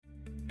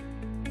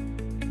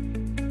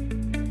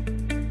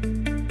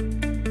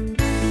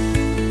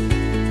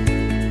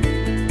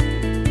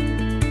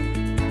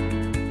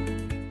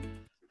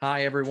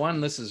Hi,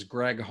 everyone. This is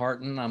Greg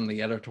Harton. I'm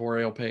the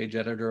editorial page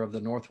editor of the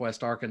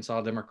Northwest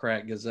Arkansas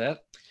Democrat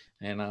Gazette.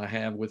 And I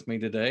have with me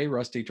today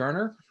Rusty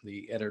Turner,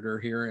 the editor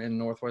here in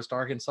Northwest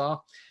Arkansas.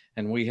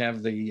 And we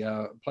have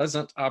the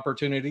pleasant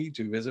opportunity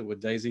to visit with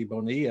Daisy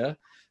Bonilla,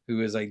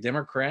 who is a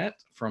Democrat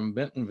from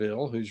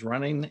Bentonville, who's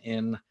running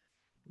in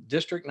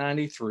District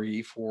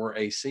 93 for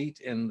a seat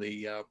in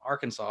the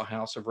Arkansas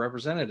House of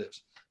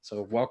Representatives.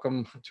 So,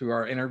 welcome to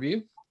our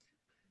interview.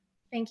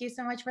 Thank you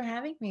so much for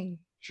having me.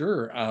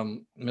 Sure.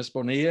 Ms.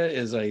 Bonilla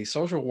is a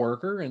social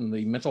worker in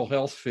the mental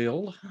health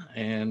field,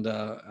 and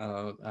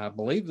I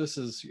believe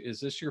is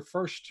this your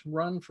first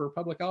run for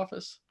public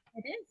office?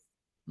 It is.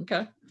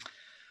 Okay.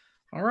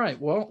 All right.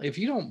 Well, if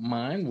you don't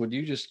mind, would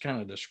you just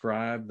kind of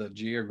describe the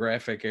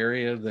geographic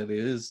area that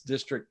is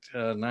District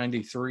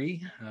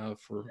 93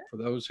 for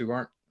those who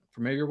aren't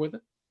familiar with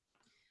it?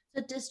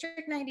 So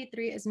District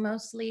 93 is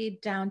mostly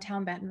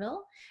downtown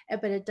Bentonville,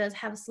 but it does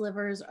have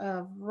slivers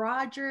of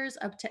Rogers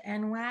up to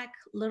NWAC,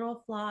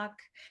 Little Flock,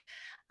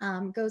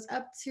 goes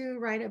up to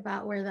right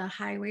about where the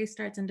highway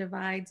starts and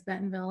divides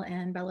Bentonville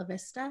and Bella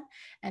Vista,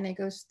 and it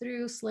goes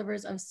through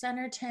slivers of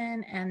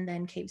Centerton and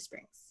then Cave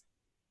Springs.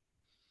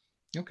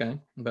 Okay,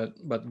 but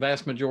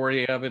vast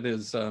majority of it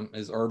is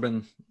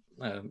urban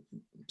uh,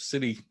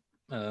 city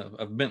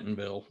of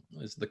Bentonville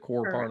is the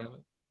core part of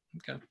it.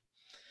 Okay.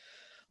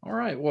 All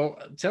right. Well,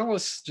 tell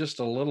us just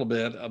a little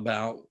bit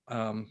about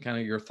kind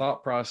of your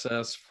thought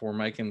process for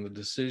making the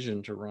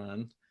decision to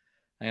run,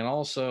 and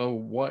also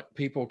what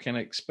people can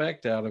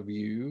expect out of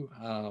you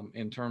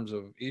in terms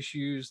of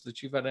issues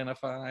that you've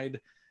identified,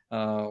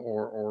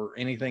 or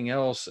anything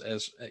else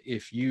as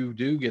if you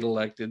do get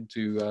elected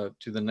to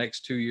the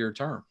next 2-year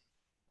term.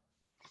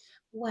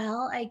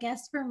 Well, I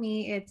guess for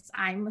me,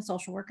 I'm a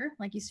social worker,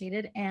 like you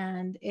stated,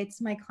 and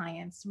it's my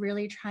clients,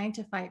 really trying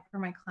to fight for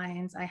my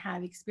clients. I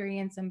have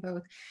experience in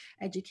both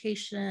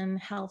education,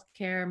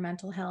 healthcare,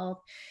 mental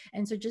health.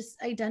 And so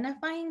just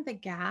identifying the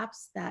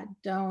gaps that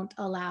don't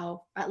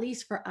allow, at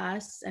least for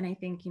us, and I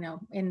think,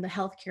 in the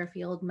healthcare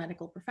field,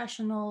 medical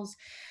professionals,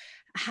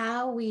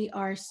 how we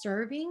are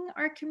serving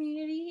our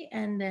community,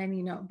 and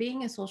then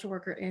being a social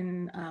worker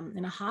in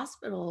a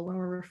hospital, when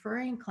we're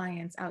referring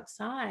clients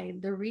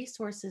outside, the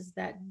resources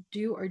that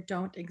do or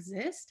don't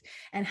exist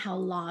and how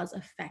laws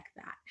affect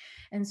that.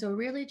 And so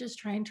really just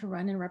trying to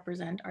run and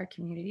represent our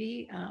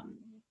community.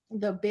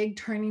 The big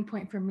turning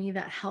point for me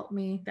that helped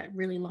me, that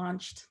really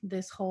launched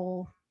this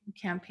whole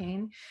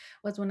campaign,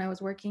 was when I was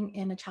working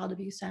in a child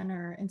abuse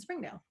center in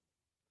Springdale.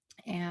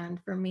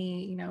 And for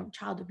me,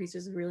 child abuse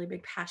is a really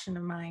big passion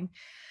of mine.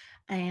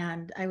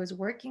 And I was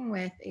working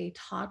with a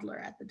toddler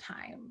at the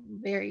time,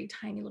 very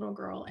tiny little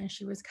girl, and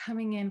she was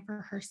coming in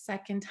for her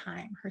second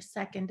time, her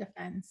second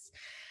offense.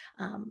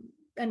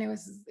 And it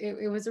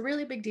was a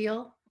really big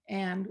deal.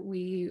 And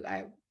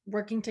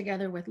working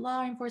together with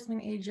law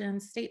enforcement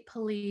agents, state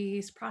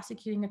police,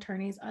 prosecuting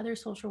attorneys, other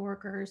social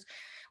workers,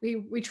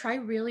 we try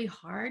really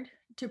hard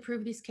to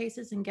prove these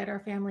cases and get our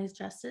families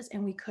justice,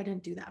 and we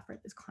couldn't do that for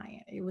this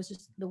client. It was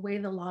just the way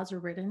the laws are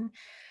written.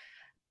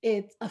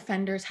 It's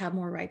offenders have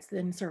more rights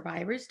than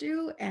survivors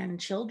do,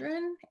 and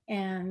children.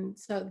 And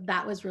so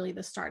that was really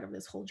the start of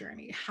this whole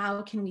journey.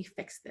 How can we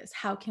fix this?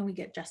 How can we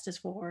get justice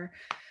for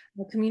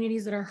the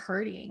communities that are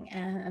hurting?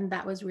 And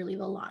that was really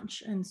the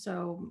launch. And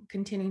so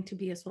continuing to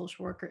be a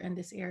social worker in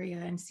this area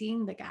and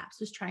seeing the gaps,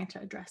 just trying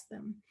to address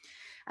them.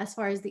 As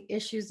far as the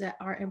issues that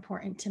are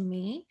important to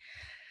me,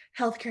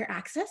 healthcare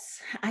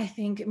access. I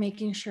think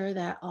making sure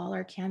that all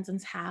our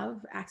Kansans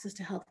have access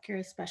to healthcare,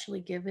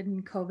 especially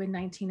given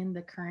COVID-19 and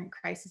the current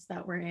crisis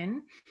that we're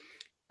in.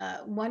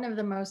 One of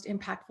the most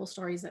impactful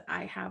stories that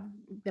I have,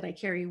 that I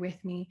carry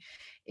with me,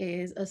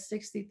 is a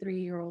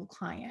 63-year-old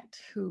client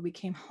who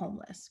became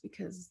homeless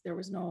because there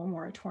was no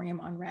moratorium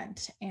on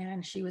rent,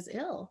 and she was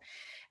ill.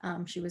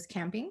 She was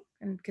camping,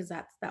 and because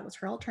that was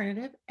her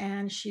alternative,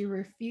 and she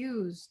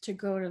refused to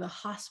go to the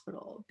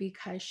hospital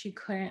because she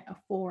couldn't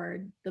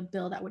afford the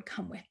bill that would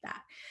come with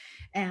that.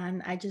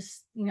 And I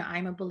just,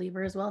 I'm a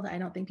believer as well that I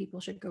don't think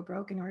people should go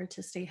broke in order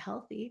to stay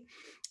healthy.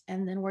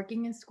 And then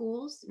working in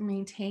schools,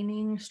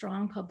 maintaining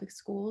strong public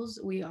schools.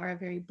 We are a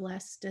very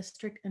blessed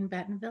district in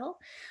Bentonville,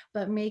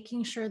 but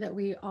making sure that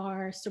we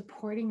are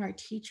supporting our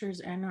teachers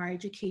and our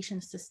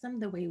education system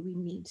the way we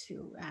need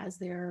to as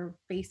they're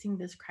facing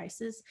this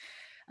crisis.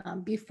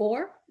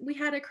 Before we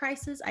had a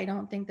crisis, I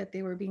don't think that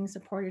they were being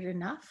supported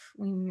enough.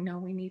 We know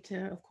we need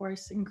to, of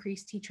course,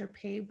 increase teacher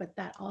pay, but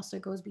that also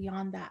goes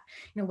beyond that.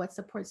 What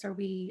supports are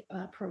we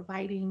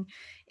providing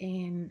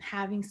in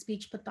having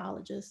speech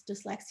pathologists,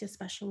 dyslexia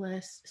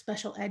specialists,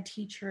 special ed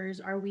teachers?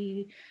 Are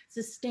we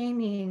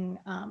sustaining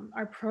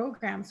our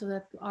program so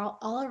that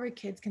all of our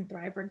kids can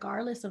thrive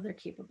regardless of their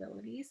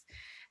capabilities?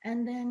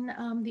 And then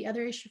the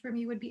other issue for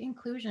me would be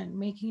inclusion,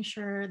 making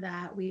sure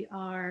that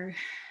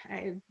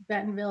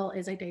Bentonville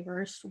is a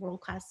diverse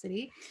world-class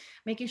city,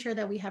 making sure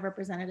that we have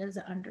representatives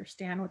that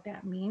understand what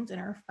that means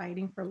and are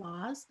fighting for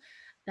laws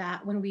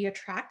that when we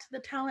attract the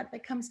talent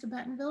that comes to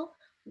Bentonville,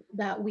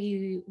 that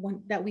we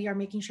are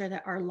making sure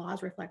that our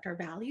laws reflect our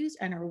values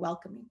and are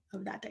welcoming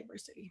of that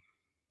diversity.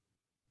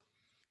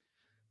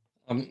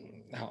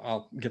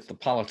 I'll get the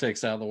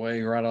politics out of the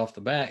way right off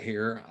the bat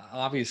here.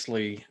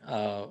 Obviously,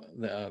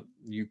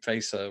 you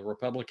face a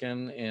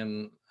Republican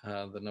in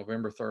the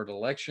November 3rd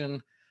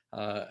election,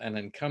 an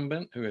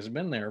incumbent who has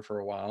been there for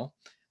a while.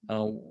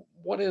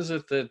 What is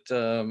it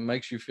that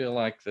makes you feel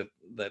like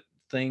that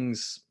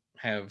things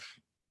have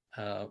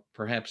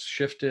perhaps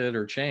shifted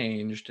or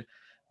changed,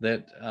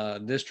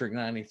 that District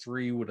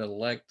 93 would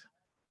elect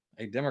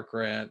a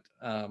Democrat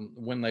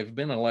when they've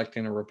been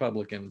electing a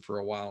Republican for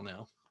a while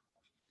now?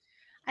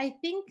 I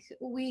think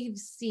we've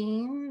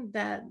seen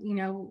that,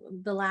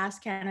 the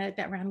last candidate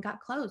that ran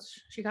got close.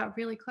 She got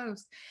really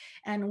close.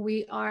 And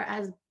we are,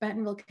 as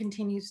Bentonville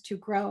continues to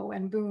grow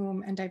and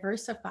boom and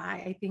diversify,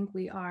 I think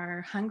we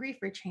are hungry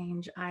for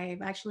change. I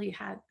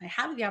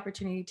have the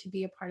opportunity to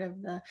be a part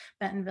of the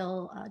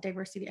Bentonville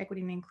Diversity,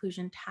 Equity, and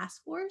Inclusion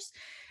Task Force.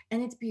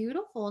 And it's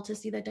beautiful to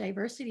see the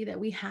diversity that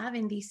we have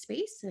in these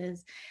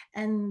spaces.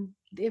 And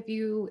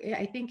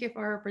I think if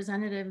our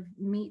representative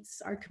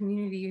meets our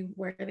community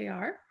where they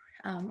are,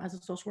 as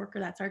a social worker,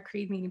 that's our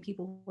creed, meeting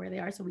people where they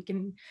are so we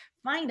can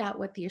find out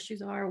what the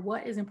issues are,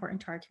 what is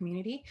important to our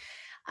community.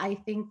 I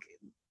think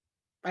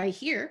I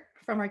hear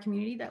from our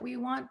community that we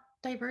want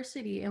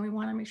diversity and we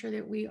want to make sure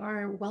that we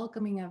are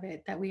welcoming of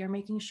it, that we are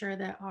making sure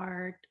that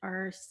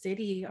our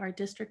city, our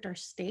district, our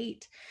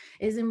state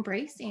is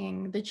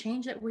embracing the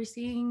change that we're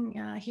seeing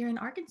here in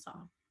Arkansas.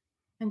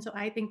 And so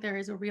I think there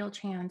is a real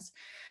chance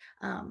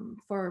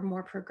for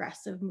more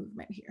progressive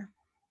movement here.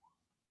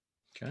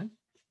 Okay.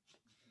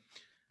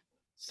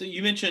 So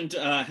you mentioned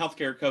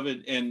healthcare,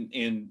 COVID,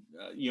 and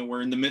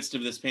we're in the midst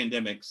of this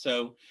pandemic.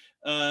 So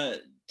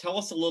tell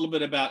us a little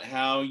bit about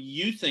how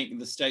you think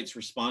the state's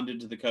responded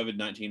to the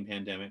COVID-19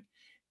 pandemic,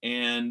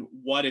 and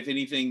what, if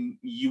anything,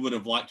 you would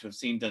have liked to have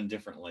seen done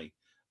differently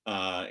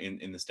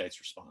in the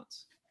state's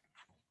response.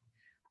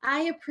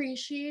 I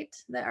appreciate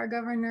that our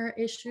governor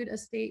issued a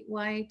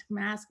statewide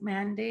mask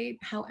mandate.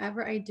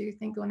 However, I do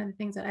think one of the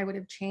things that I would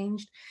have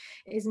changed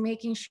is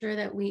making sure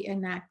that we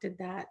enacted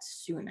that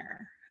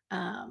sooner.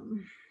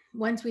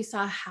 Once we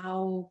saw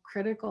how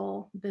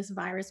critical this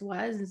virus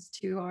was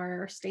to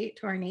our state,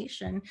 to our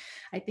nation,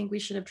 I think we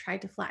should have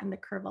tried to flatten the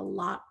curve a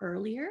lot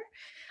earlier.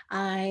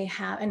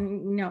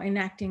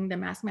 Enacting the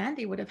mask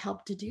mandate would have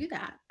helped to do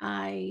that.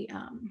 I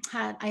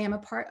am a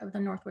part of the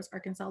Northwest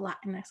Arkansas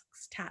Latinx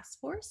Task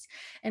Force,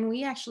 and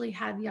we actually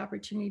had the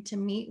opportunity to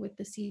meet with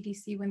the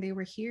CDC when they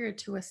were here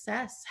to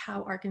assess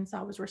how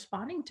Arkansas was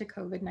responding to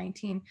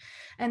COVID-19.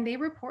 And they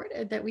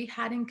reported that we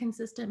had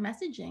inconsistent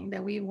messaging,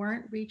 that we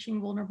weren't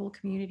reaching vulnerable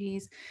communities,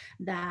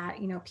 that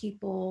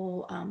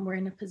people were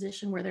in a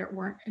position where there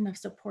weren't enough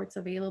supports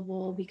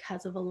available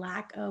because of a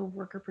lack of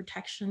worker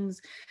protections.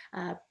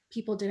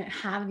 People didn't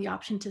have the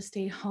option to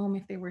stay home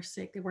if they were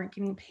sick. They weren't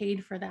getting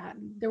paid for that.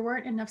 There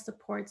weren't enough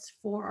supports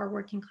for our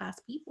working class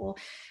people.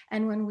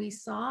 And when we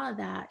saw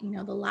that, the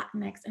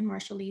Latinx and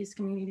Marshallese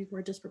communities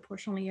were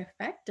disproportionately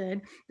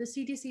affected, the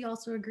CDC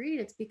also agreed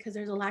it's because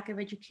there's a lack of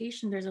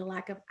education, there's a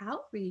lack of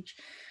outreach,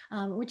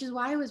 which is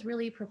why I was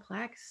really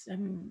perplexed,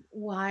 and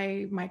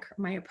why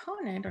my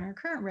opponent, or our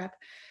current rep,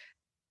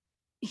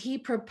 he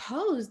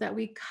proposed that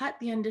we cut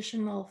the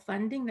additional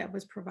funding that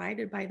was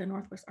provided by the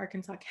Northwest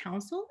Arkansas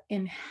Council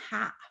in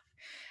half.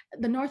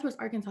 The Northwest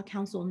Arkansas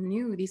Council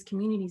knew these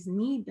communities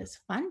need this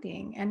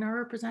funding, and our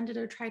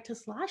representative tried to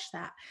slash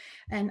that.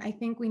 And I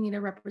think we need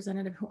a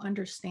representative who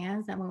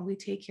understands that when we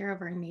take care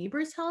of our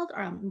neighbors' health,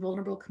 our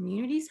vulnerable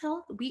communities'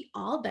 health, we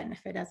all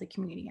benefit as a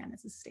community and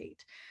as a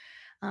state.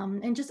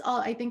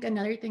 I think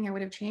another thing I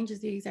would have changed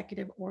is the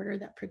executive order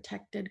that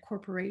protected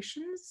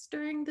corporations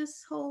during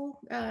this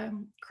whole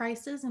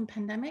crisis and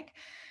pandemic.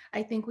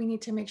 I think we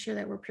need to make sure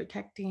that we're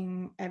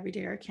protecting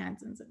everyday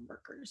Arkansans and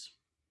workers.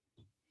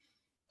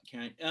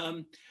 Okay.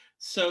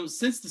 So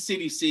since the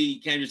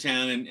CDC came to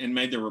town and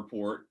made their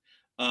report,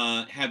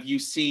 have you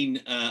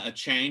seen a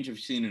change? Have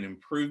you seen an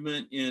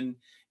improvement in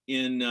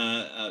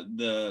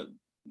the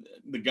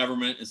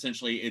government,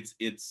 essentially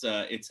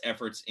its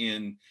efforts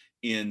in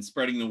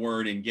spreading the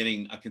word and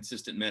getting a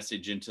consistent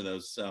message into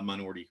those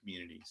minority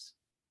communities?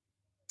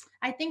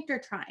 I think they're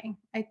trying.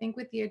 I think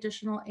with the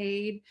additional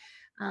aid,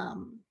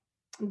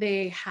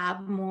 they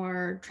have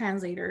more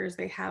translators,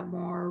 they have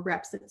more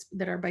reps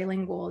that are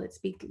bilingual, that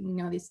speak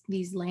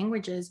these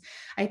languages.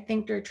 I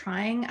think they're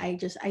trying. I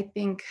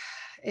think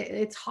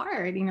it's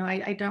hard.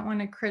 I don't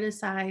want to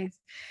criticize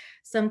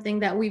something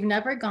that we've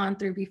never gone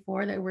through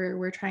before, that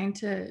we're trying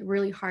to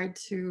really hard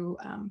to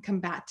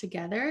combat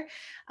together.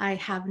 I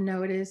have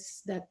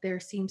noticed that there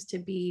seems to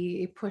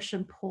be a push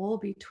and pull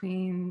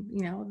between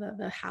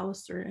the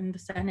House or in the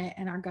Senate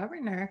and our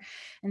governor.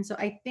 And so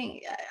I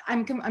think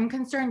I'm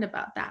concerned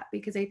about that,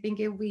 because I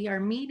think if we are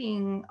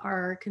meeting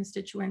our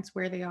constituents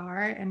where they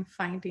are and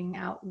finding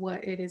out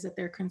what it is that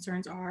their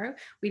concerns are,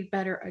 we'd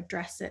better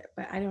address it.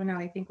 But I don't know,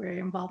 I think we're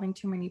involving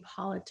too many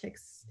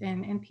politics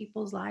in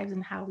people's lives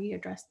and how we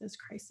address this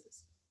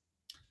crisis.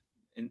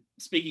 And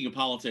speaking of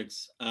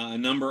politics, a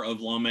number of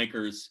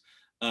lawmakers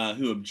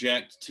who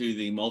object to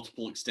the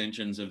multiple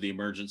extensions of the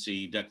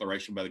emergency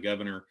declaration by the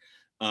governor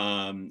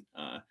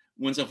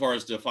went so far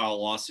as to file a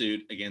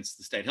lawsuit against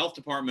the state health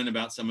department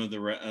about some of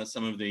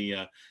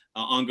the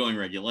ongoing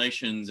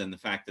regulations and the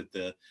fact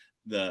that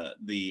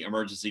the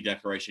emergency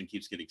declaration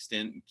keeps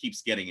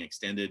getting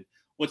extended.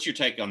 What's your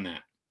take on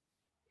that?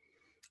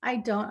 I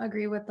don't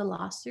agree with the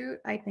lawsuit.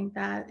 I think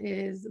that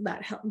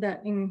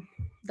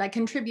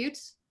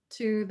contributes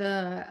to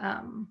the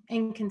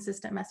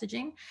inconsistent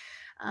messaging.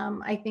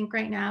 I think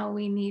right now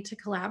we need to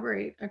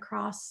collaborate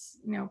across,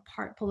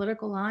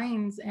 political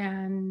lines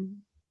and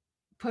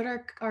put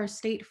our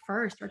state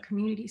first, our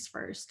communities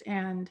first.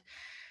 And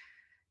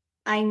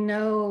I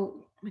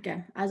know,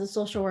 again, as a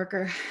social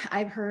worker,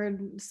 I've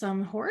heard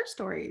some horror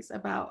stories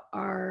about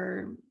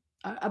our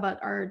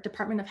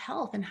Department of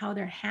Health and how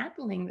they're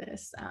handling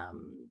this.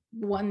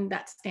 One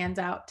that stands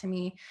out to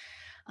me,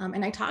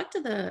 and I talked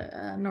to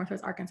the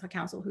Northwest Arkansas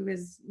Council, who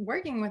is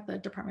working with the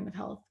Department of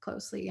Health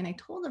closely, and I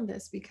told them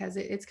this because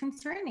it's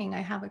concerning.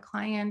 I have a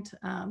client;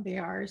 they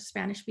are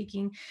Spanish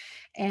speaking,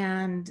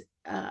 and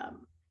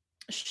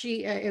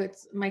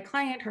it's my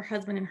client, her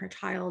husband, and her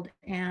child,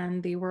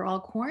 and they were all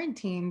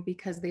quarantined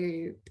because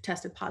they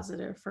tested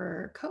positive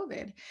for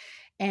COVID.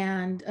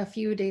 And a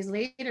few days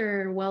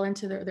later, well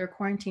into their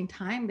quarantine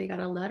time, they got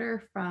a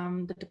letter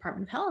from the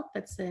Department of Health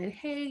that said,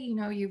 hey,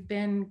 you've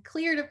been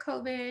cleared of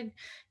COVID.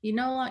 You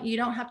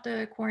don't have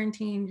to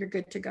quarantine. You're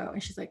good to go.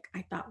 And she's like,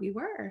 I thought we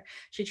were.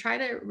 She tried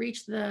to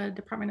reach the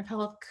Department of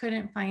Health,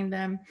 couldn't find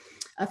them.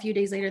 A few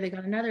days later, they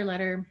got another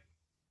letter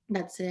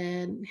that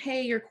said,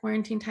 hey, your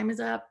quarantine time is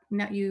up.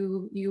 Now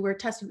you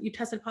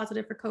tested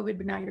positive for COVID,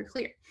 but now you're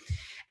clear.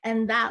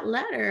 And that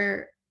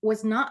letter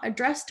was not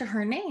addressed to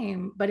her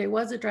name, but it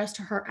was addressed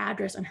to her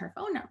address and her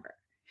phone number.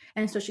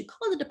 And so she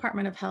called the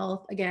Department of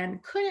Health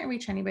again, couldn't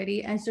reach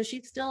anybody. And so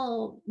she's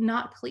still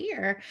not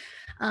clear.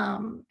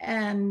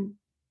 And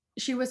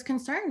she was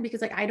concerned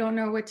because I don't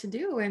know what to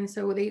do. And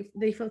so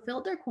they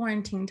fulfilled their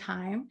quarantine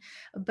time.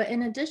 But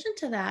in addition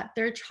to that,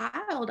 their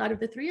child, out of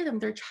the three of them,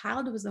 their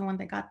child was the one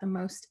that got the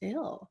most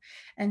ill.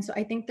 And so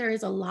I think there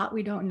is a lot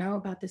we don't know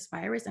about this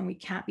virus, and we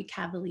can't be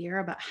cavalier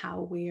about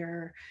how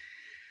we're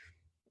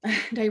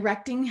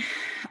directing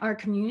our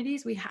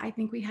communities. I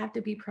think we have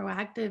to be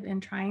proactive in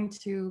trying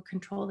to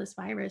control this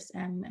virus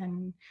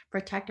and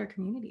protect our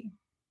community.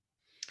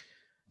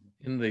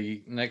 In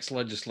the next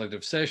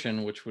legislative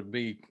session, which would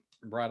be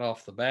right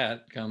off the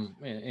bat come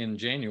in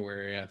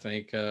January, I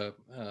think,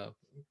 as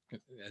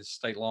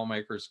state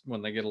lawmakers,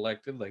 when they get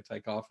elected, they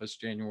take office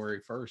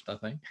January 1st, I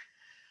think.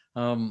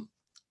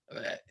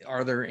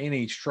 Are there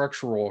any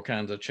structural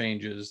kinds of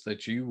changes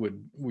that you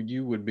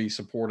would be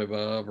supportive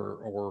of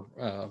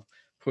or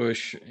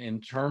push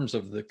in terms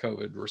of the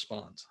COVID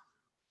response?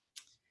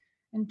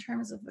 In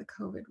terms of the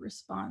COVID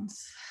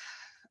response,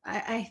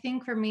 I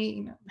think for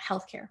me,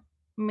 healthcare,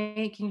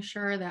 making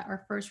sure that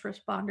our first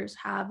responders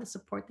have the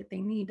support that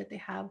they need, that they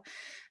have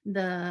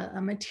the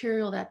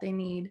material that they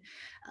need.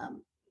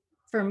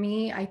 For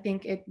me, I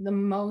think a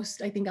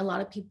lot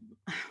of people,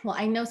 well,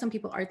 I know some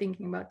people are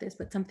thinking about this,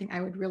 but something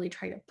I would really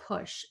try to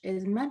push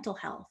is mental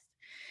health.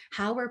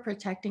 How we're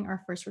protecting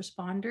our first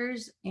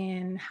responders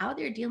and how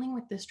they're dealing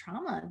with this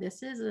trauma.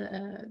 This is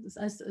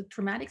a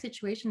traumatic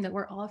situation that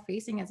we're all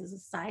facing as a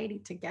society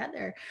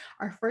together.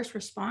 Our first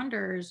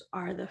responders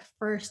are the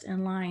first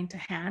in line to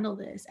handle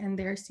this, and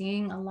they're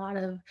seeing a lot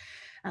of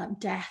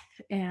death.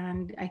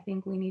 And I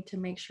think we need to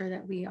make sure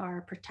that we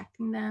are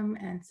protecting them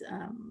and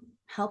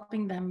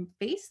helping them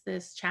face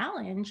this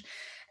challenge.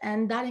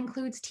 And that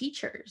includes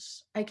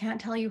teachers. I can't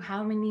tell you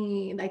how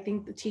many, I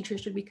think the teachers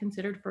should be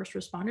considered first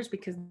responders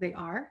because they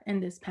are in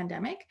this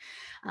pandemic.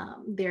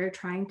 They're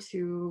trying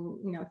to,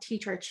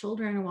 teach our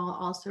children while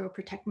also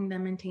protecting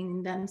them,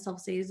 maintaining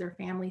themselves safe, their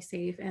family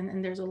safe.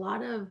 And there's a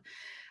lot of,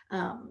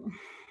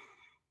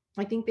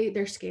 I think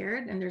they're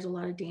scared, and there's a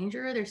lot of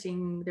danger. They're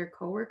seeing their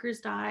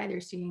coworkers die. They're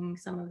seeing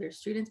some of their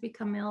students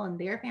become ill and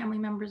their family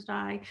members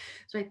die.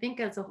 So I think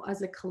as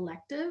a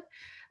collective,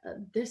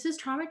 this is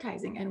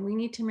traumatizing, and we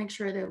need to make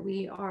sure that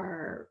we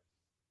are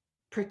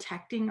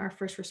protecting our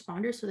first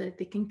responders so that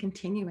they can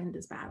continue in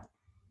this battle.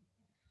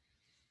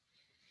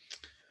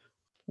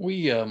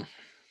 We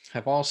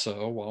have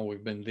also, while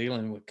we've been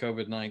dealing with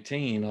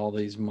COVID-19 all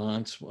these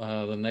months,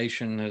 the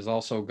nation has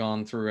also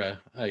gone through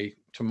a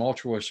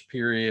tumultuous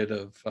period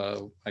of,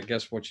 I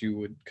guess, what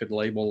you could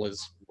label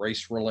as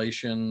race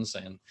relations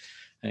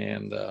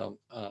and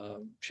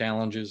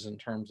challenges in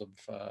terms of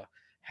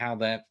how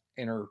that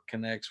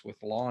interconnects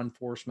with law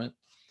enforcement.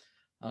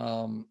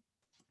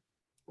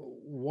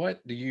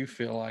 What do you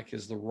feel like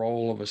is the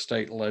role of a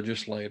state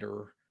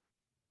legislator?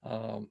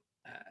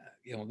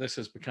 This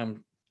has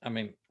become,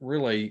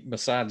 really,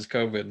 besides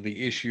COVID,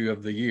 the issue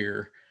of the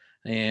year.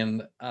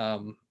 And,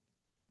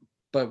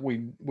 but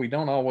we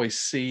don't always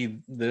see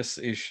this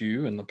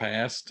issue in the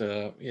past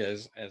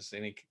as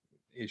any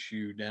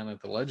issue down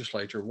at the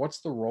legislature.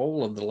 What's the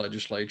role of the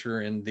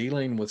legislature in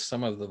dealing with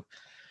some of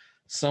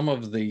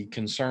the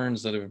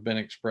concerns that have been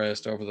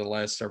expressed over the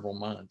last several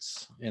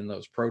months in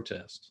those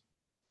protests?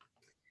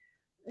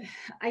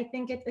 I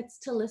think it's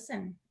to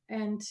listen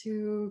and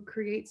to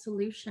create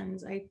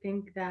solutions. I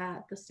think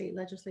that the state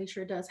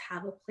legislature does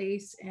have a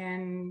place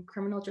in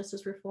criminal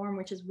justice reform,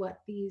 which is what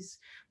these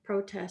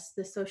protests,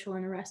 this social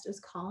unrest is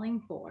calling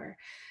for.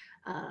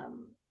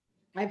 Um,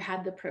 I've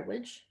had the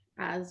privilege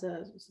as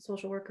a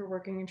social worker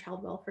working in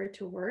child welfare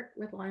to work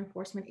with law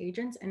enforcement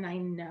agents, and I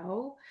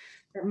know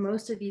that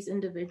most of these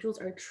individuals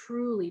are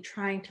truly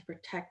trying to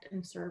protect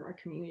and serve our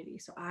community.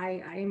 So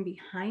I am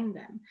behind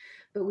them,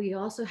 but we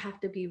also have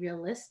to be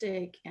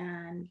realistic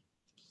and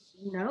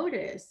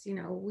notice,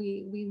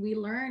 we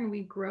learn,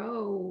 we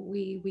grow,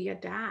 we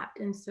adapt.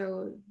 And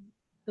so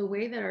the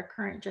way that our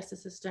current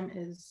justice system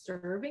is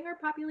serving our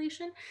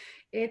population,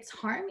 it's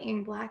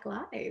harming Black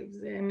lives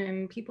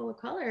and people of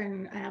color.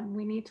 And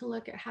we need to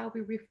look at how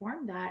we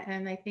reform that.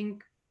 And I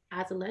think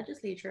as a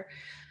legislature,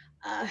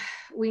 uh,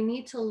 we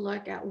need to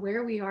look at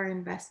where we are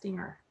investing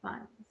our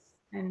funds.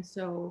 And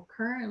so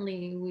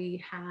currently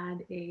we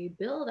had a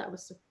bill that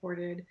was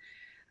supported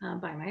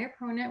by my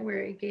opponent, where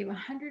it gave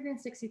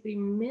 $163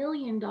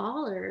 million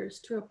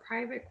to a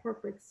private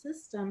corporate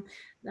system,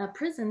 a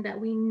prison that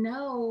we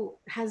know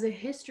has a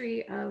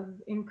history of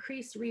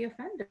increased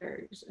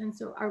reoffenders. And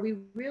so, are we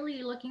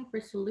really looking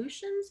for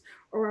solutions,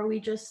 or are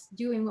we just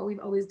doing what we've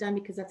always done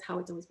because that's how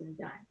it's always been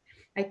done?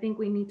 I think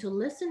we need to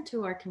listen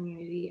to our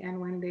community,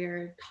 and when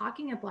they're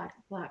talking about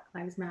Black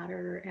Lives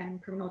Matter and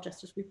criminal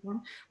justice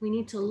reform, we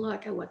need to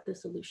look at what the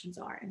solutions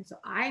are. And so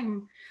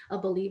I'm a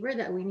believer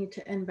that we need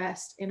to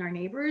invest in our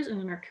neighbors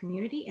and in our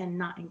community and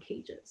not in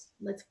cages.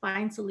 Let's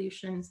find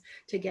solutions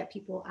to get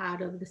people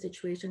out of the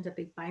situations that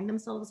they find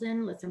themselves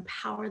in. Let's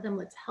empower them.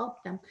 Let's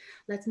help them.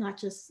 Let's not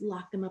just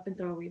lock them up and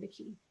throw away the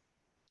key.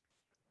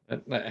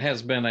 That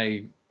has been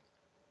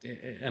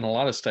in a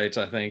lot of states,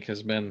 I think,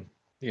 has been,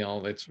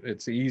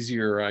 it's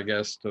easier, I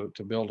guess,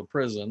 to build a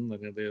prison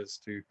than it is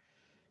to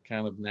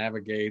kind of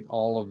navigate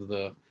all of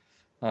the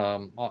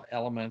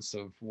elements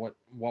of what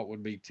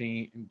would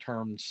be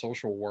termed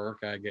social work,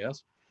 I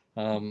guess.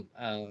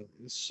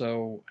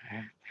 So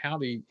how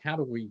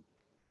do we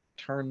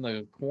turn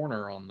the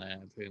corner on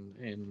that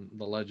in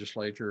the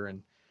legislature,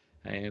 and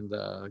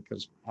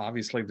because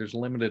obviously there's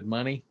limited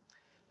money.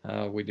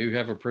 We do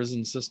have a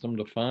prison system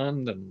to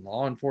fund and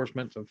law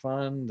enforcement to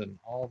fund and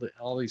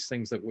all these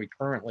things that we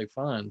currently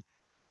fund.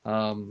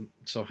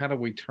 So how do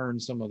we turn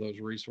some of those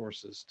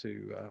resources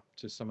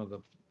to some of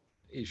the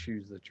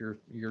issues that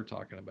you're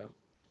talking about?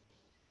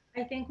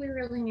 I think we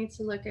really need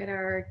to look at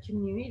our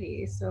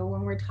community. So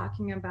when we're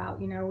talking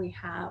about, we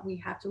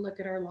have to look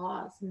at our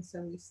laws, and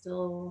so we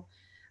still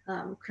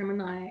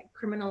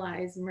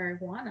criminalize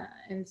marijuana,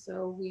 and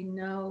so we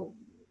know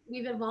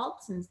we've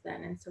evolved since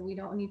then, and so we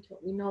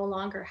no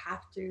longer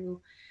have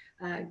to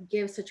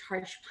give such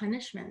harsh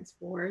punishments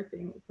for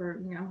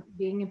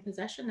being in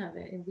possession of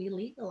it, and we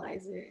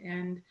legalize it.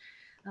 And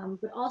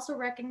but also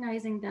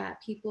recognizing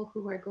that people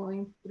who are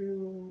going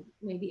through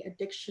maybe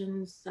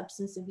addictions,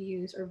 substance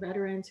abuse, or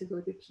veterans who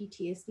go through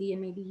PTSD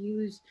and maybe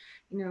use,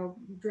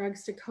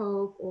 drugs to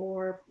cope,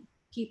 or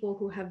people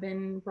who have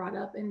been brought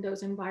up in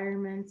those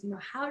environments,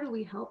 how do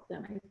we help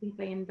them? I think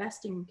by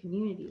investing in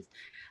communities.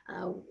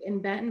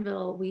 In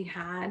Bentonville, we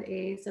had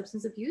a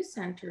substance abuse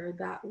center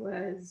that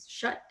was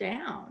shut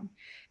down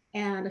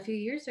and a few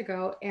years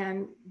ago,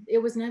 and it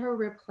was never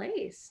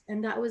replaced,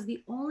 and that was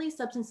the only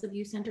substance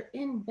abuse center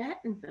in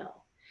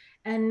Bentonville.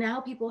 And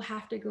now people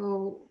have to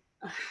go,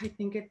 I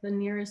think at the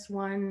nearest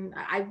one,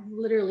 I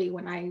literally,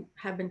 when I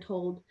have been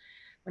told,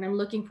 when I'm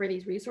looking for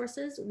these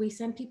resources, we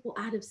send people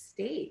out of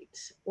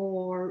state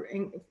or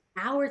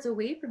hours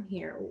away from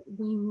here.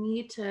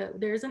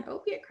 There's an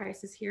opiate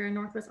crisis here in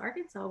Northwest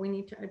Arkansas. We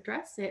need to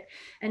address it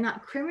and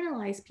not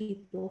criminalize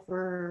people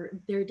for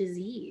their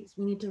disease.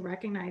 We need to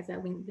recognize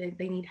that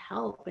they need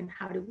help, and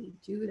how do we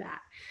do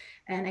that?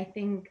 And I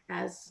think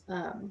as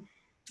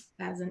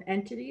an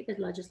entity, the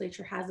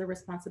legislature has a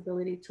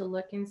responsibility to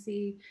look and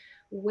see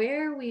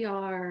where we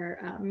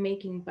are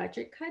making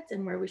budget cuts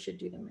and where we should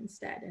do them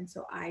instead. And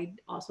so I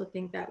also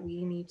think that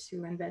we need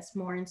to invest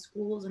more in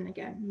schools, and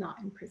again, not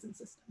in prison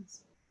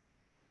systems.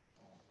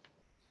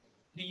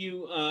 Do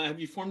you have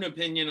you formed an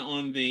opinion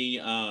on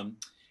the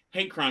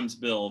hate crimes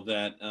bill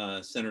that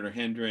Senator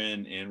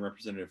Hendren and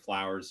Representative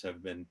Flowers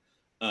have been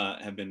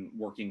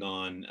working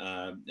on?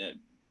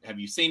 Have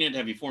you seen it?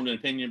 Have you formed an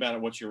opinion about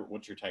it? What's your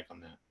take on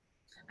that?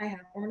 I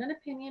have formed an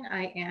opinion.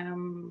 I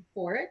am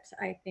for it.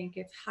 I think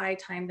it's high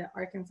time that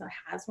Arkansas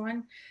has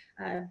one,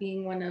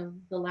 being one of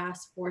the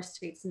last 4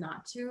 states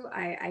not to.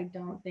 I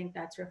don't think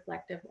that's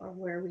reflective of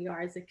where we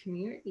are as a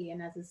community and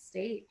as a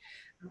state.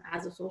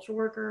 As a social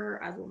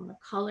worker, as a woman of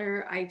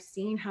color, I've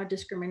seen how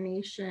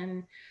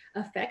discrimination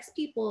affects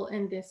people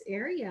in this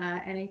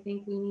area. And I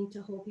think we need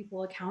to hold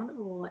people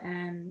accountable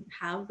and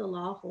have the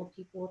law hold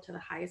people to the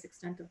highest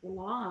extent of the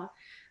law,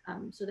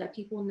 so that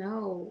people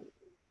know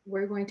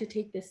we're going to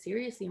take this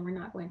seriously and we're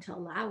not going to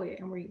allow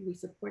it, and we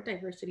support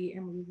diversity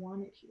and we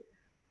want it here.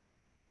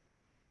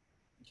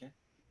 Okay.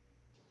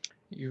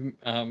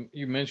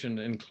 You mentioned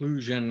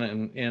inclusion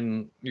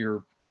in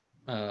your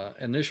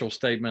initial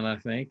statement, I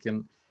think,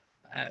 and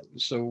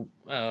so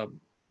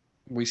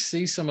we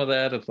see some of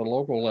that at the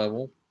local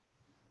level,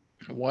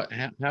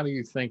 how do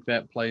you think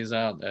that plays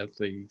out at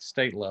the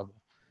state level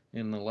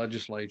in the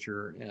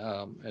legislature,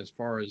 as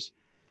far as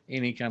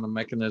any kind of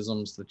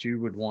mechanisms that you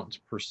would want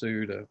to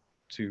pursue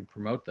to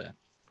promote that?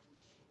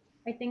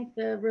 I think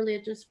the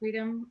Religious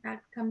Freedom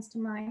Act comes to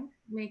mind,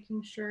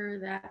 making sure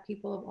that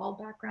people of all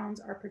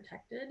backgrounds are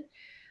protected.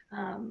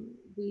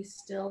 We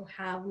still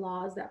have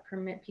laws that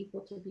permit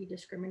people to be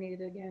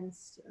discriminated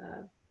against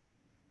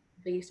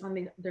based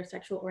on their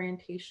sexual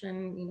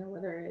orientation,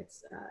 whether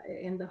it's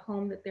in the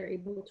home that they're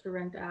able to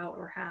rent out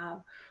or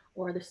have,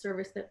 or the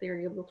service that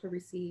they're able to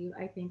receive.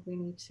 I think we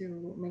need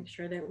to make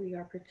sure that we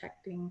are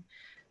protecting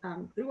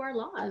through our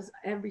laws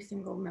every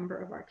single member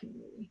of our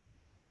community.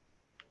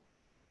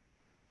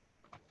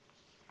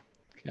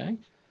 Okay.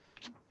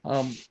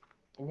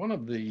 One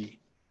of the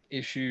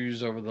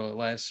issues over the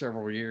last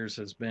several years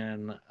has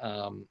been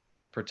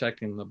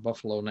protecting the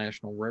Buffalo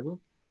National River,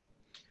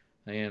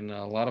 and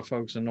a lot of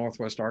folks in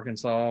Northwest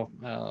Arkansas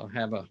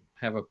have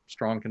a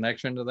strong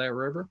connection to that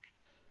river.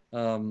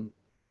 Um,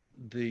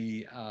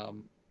 the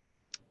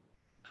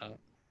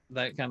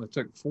that kind of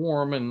took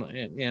form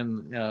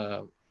in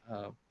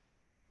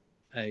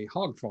a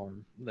hog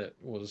farm that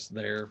was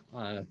there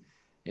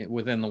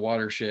within the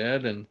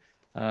watershed, and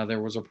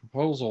there was a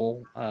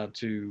proposal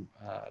to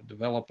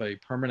develop a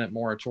permanent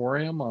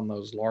moratorium on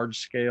those large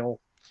scale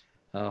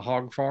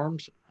hog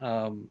farms.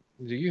 Do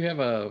you have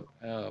a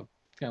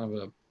kind of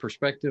a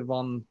perspective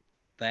on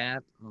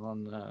that,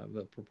 on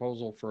the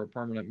proposal for a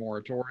permanent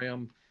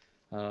moratorium,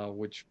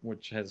 which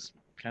has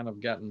kind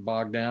of gotten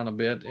bogged down a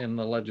bit in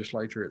the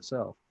legislature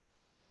itself?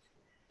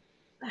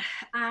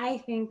 I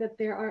think that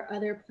there are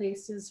other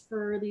places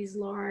for these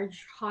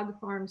large hog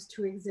farms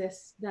to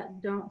exist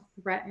that don't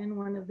threaten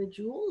one of the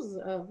jewels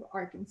of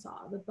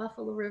Arkansas. The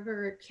Buffalo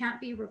River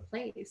can't be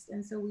replaced.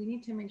 And so we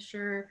need to make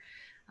sure,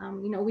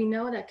 we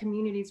know that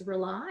communities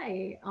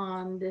rely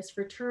on this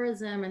for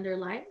tourism and their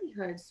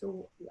livelihood.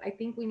 So I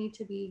think we need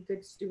to be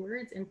good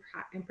stewards in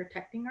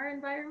protecting our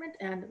environment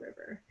and the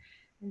river.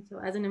 And so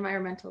as an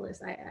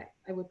environmentalist,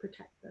 I would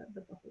protect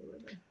the Buffalo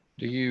River.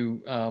 Do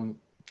you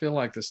feel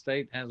like the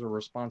state has a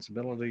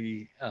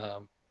responsibility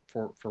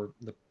for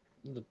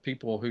the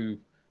people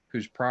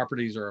whose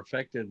properties are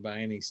affected by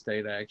any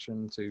state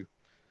action to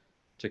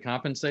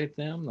compensate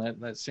them?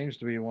 That seems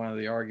to be one of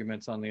the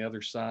arguments on the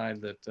other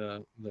side, that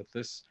that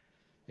this,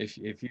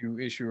 if you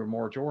issue a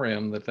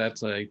moratorium,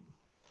 that's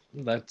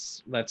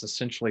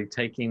essentially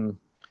taking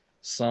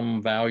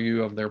some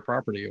value of their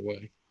property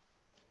away.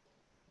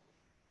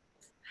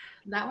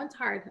 That one's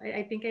hard.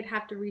 I think I'd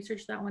have to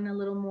research that one a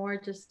little more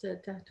just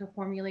to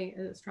formulate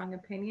a strong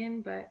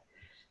opinion. But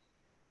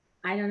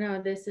I don't know.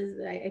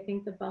 I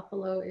think the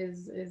buffalo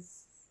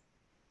is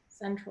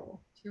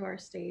central to our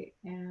state,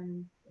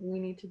 and we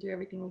need to do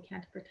everything we can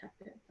to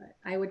protect it. But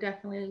I would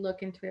definitely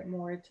look into it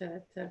more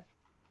to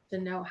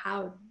know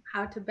how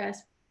to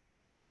best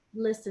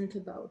listen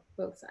to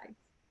both sides.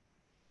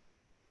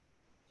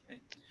 Okay.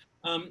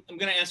 I'm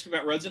going to ask you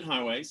about roads and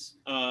highways.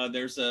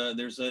 There's a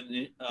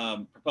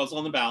proposal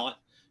on the ballot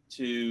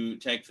to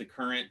take the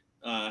current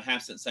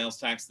half-cent sales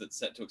tax that's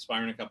set to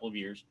expire in a couple of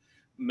years,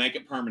 make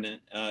it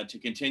permanent, to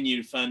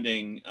continue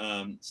funding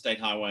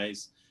state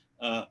highways.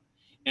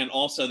 And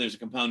also there's a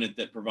component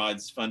that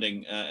provides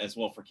funding as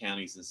well for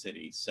counties and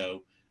cities.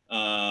 So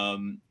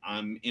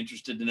I'm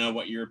interested to know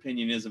what your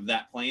opinion is of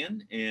that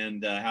plan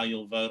and how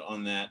you'll vote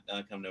on that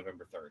come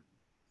November 3rd.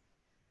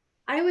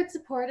 I would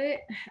support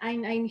it.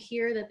 I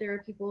hear that there are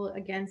people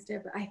against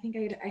it, but I think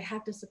I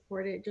have to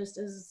support it just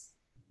as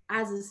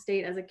a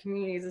state, as a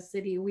community, as a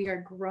city. We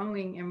are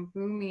growing and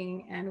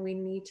booming, and we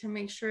need to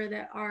make sure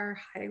that our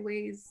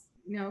highways,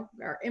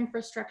 our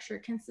infrastructure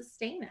can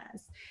sustain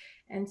us.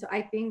 And so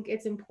I think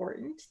it's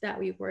important that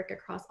we work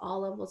across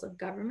all levels of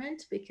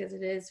government, because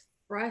it is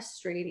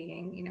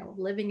frustrating,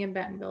 living in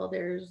Bentonville.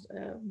 There's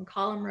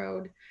McCollum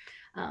Road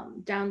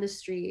down the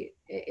street.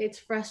 It's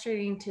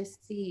frustrating to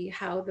see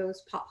how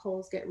those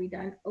potholes get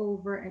redone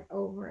over and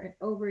over and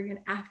over again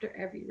after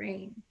every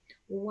rain.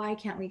 Why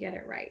can't we get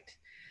it right?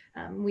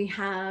 We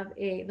have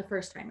the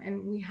first time,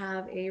 and we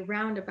have a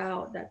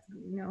roundabout that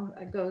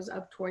goes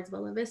up towards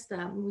Bella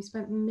Vista. We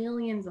spent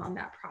millions on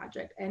that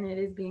project, and it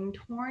is being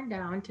torn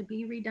down to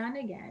be redone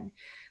again.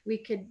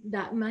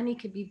 That money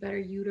could be better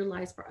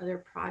utilized for other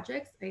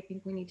projects. I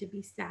think we need to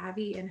be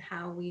savvy in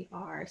how we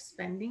are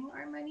spending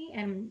our money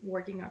and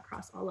working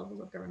across all levels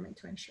of government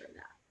to ensure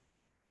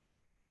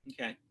that.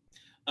 Okay.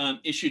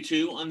 Issue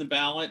 2 on the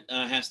ballot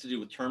has to do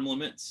with term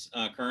limits.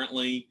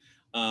 Currently,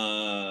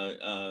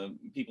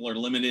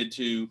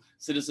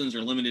 citizens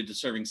are limited to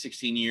serving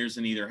 16 years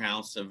in either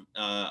house of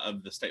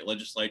the state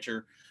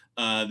legislature.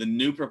 The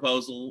new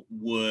proposal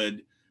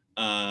would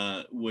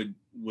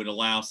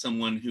allow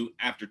someone who,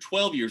 after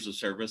 12 years of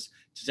service,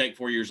 to take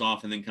 4 years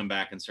off and then come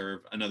back and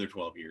serve another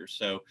 12 years.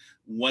 So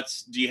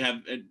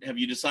have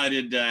you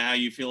decided how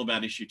you feel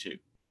about issue 2?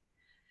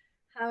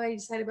 How I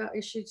decide about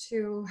issue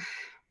 2,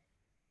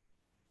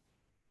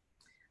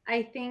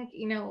 I think,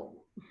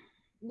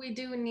 we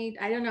do need,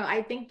 I don't know,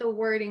 I think the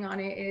wording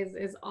on it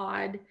is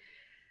odd.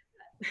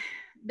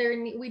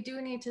 we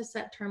do need to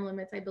set term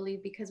limits, I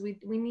believe, because we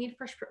need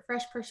fresh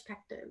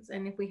perspectives.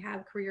 And if we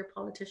have career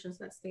politicians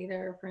that stay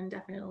there for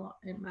indefinite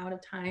amount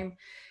of time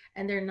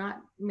and they're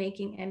not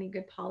making any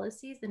good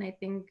policies, then I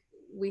think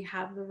we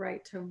have the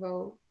right to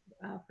vote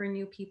for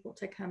new people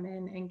to come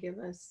in and give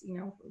us,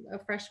 a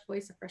fresh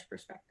voice, a fresh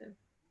perspective.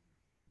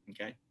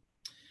 Okay.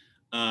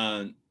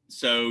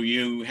 So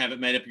you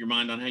haven't made up your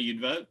mind on how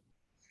you'd vote?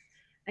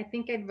 I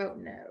think I'd vote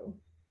no.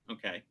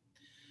 Okay.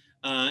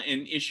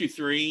 And issue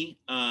 3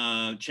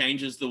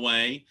 changes the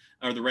way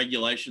or the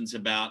regulations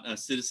about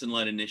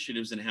citizen-led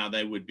initiatives and how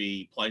they would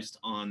be placed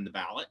on the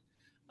ballot,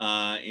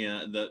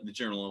 in the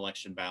general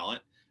election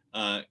ballot.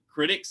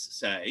 Critics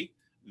say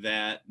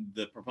that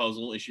the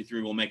proposal, issue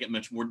 3, will make it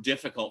much more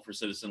difficult for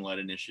citizen-led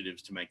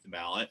initiatives to make the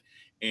ballot.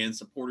 And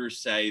supporters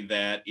say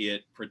that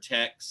it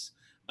protects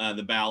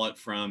the ballot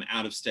from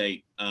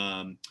out-of-state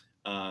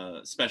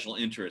special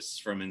interests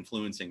from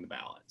influencing the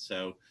ballot.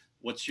 So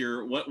what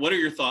are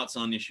your thoughts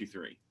on issue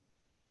 3?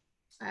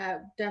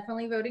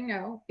 Definitely voting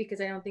no, because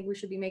I don't think we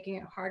should be making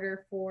it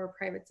harder for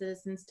private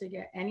citizens to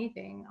get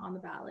anything on the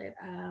ballot.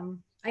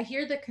 I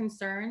hear the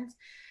concerns,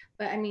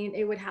 but I mean,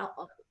 it would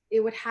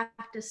have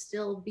to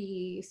still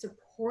be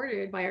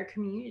supported by our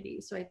community.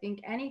 So I think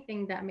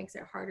anything that makes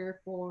it harder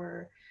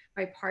for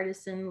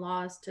bipartisan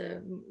laws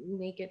to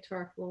make it to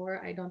our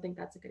floor, I don't think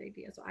that's a good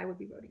idea. So I would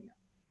be voting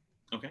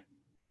no. Okay.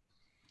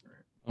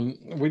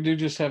 We do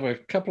just have a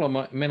couple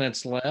of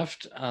minutes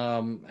left,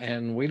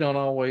 and we don't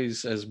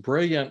always, as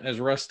brilliant as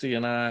Rusty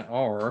and I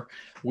are,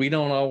 we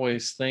don't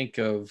always think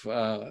of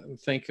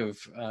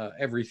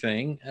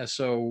everything.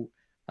 So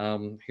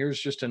here's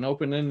just an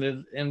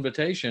open-ended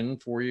invitation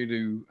for you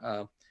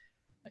to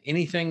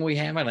anything we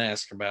haven't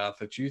asked about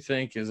that you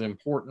think is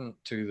important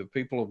to the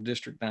people of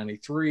District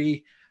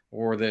 93,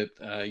 or that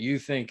you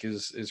think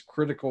is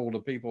critical to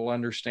people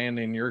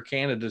understanding your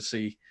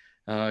candidacy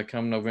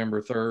come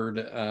November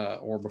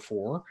 3rd or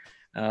before.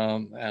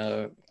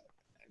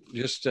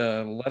 Just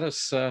let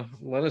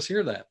us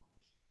hear that.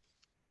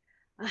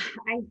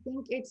 I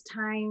think it's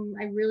time.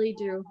 I really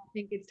do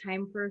think it's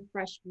time for a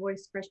fresh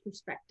voice, fresh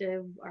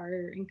perspective.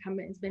 Our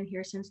incumbent has been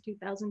here since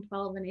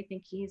 2012, and I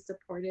think he's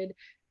supported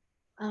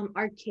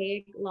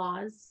archaic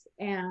laws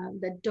and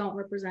that don't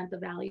represent the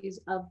values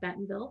of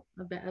Bentonville,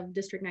 of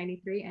District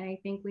 93. And I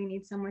think we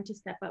need someone to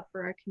step up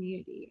for our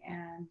community.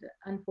 And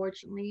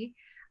unfortunately,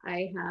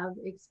 I have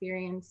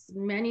experienced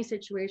many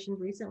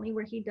situations recently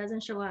where he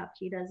doesn't show up.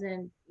 He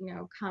doesn't,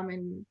 come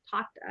and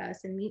talk to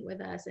us and meet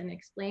with us and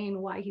explain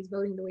why he's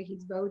voting the way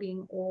he's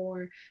voting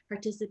or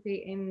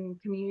participate in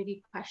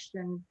community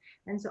questions.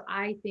 And so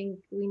I think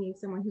we need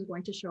someone who's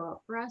going to show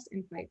up for us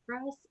and fight for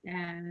us.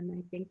 And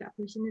I think that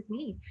person is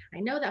me. I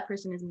know that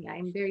person is me.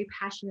 I'm very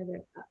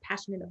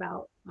passionate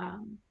about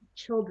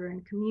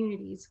children,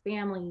 communities,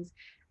 families.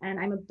 And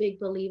I'm a big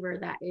believer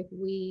that if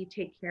we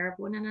take care of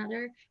one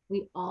another,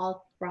 we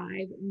all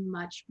thrive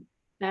much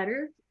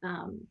better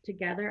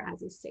together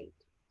as a state.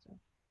 So.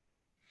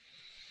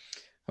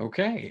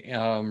 Okay.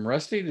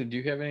 Rusty, did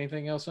you have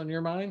anything else on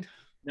your mind?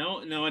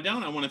 No, I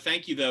don't. I want to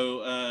thank you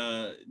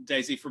though,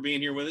 Daisy, for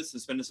being here with us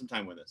and spending some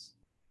time with us.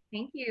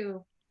 Thank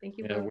you. Thank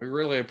you. Yeah, we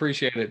really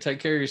appreciate it. Take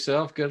care of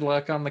yourself. Good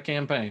luck on the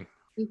campaign.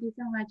 Thank you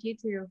so much. You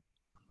too.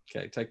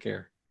 Okay, take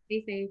care.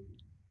 Stay safe.